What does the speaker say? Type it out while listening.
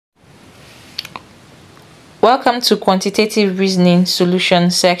Welcome to quantitative reasoning solution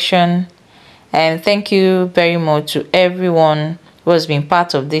section, and thank you very much to everyone who has been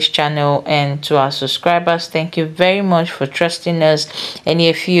part of this channel, and to our subscribers, thank you very much for trusting us. And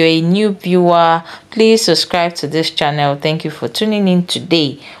if you're a new viewer, please subscribe to this channel. Thank you for tuning in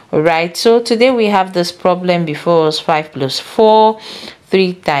today. All right, so today we have this problem before us: 5 plus 4,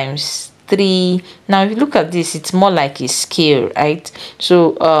 3 times 3. Now if you look at this, it's more like a scale, right?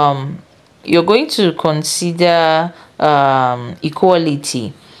 So you're going to consider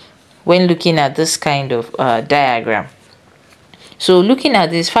equality when looking at this kind of diagram. So looking at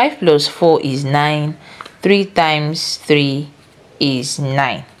this, 5 plus 4 is 9, 3 times 3 is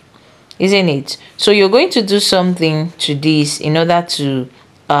 9, isn't it? So you're going to do something to this in order to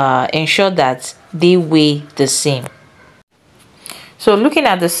ensure that they weigh the same. So looking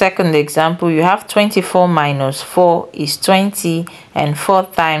at the second example, you have 24 minus 4 is 20, and 4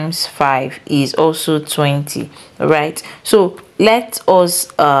 times 5 is also 20. All right, so let's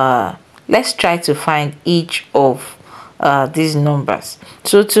try to find each of these numbers.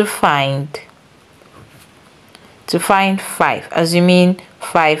 So to find 5, assuming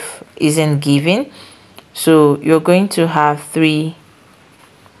 5 isn't given, so you're going to have 3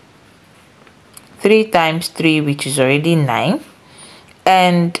 times 3, which is already 9.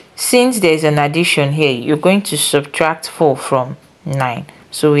 And since there's an addition here, you're going to subtract 4 from 9.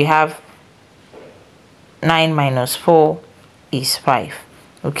 So we have 9 minus 4 is 5.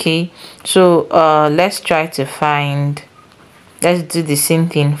 Okay, so let's try to find, let's do the same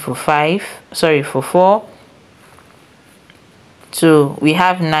thing for 4. So we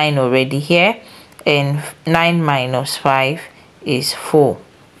have 9 already here, and 9 minus 5 is 4.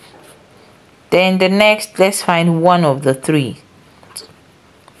 Then the next, let's find one of the 3.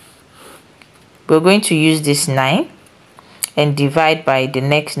 We're going to use this 9 and divide by the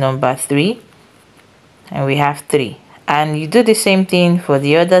next number 3, and we have 3. And you do the same thing for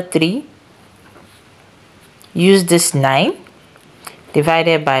the other 3. Use this 9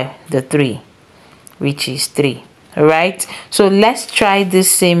 divided by the 3, which is 3. All right, so let's try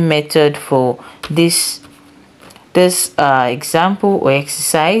this same method for this example or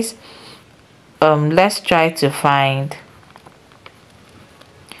exercise. Let's try to find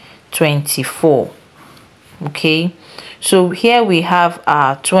 24. Okay, so here we have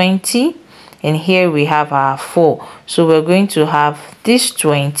our 20, and here we have our 4. So we're going to have this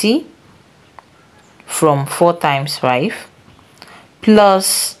 20 from 4 times 5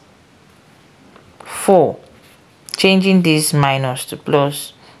 plus 4, changing this minus to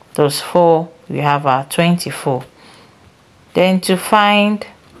plus 4, we have our 24. Then to find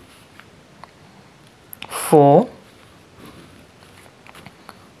 4,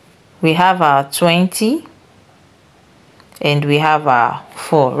 we have our 20 and we have our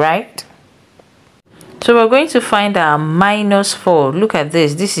 4, right? So we're going to find our minus 4. Look at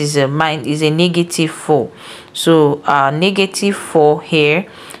this. This is a negative 4. So our negative 4 here.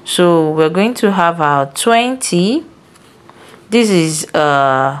 So we're going to have our 20. This is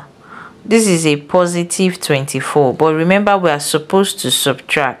a positive 24. But remember, we are supposed to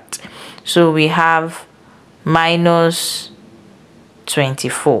subtract. So we have minus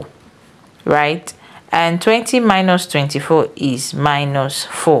 24. Right, and 20 minus 24 is minus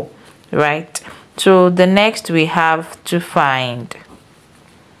 4, right? So the next we have to find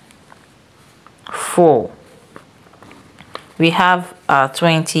 4. We have our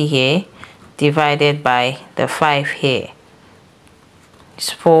 20 here divided by the 5 here. It's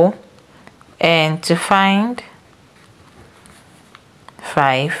 4, and to find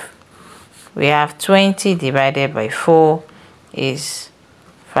 5, we have 20 divided by 4 is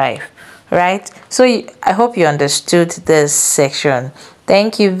 5. Right, so I hope you understood this section.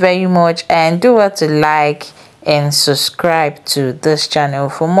 Thank you very much, and do want to like and subscribe to this channel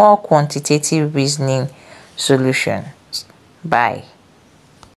for more quantitative reasoning solutions. Bye.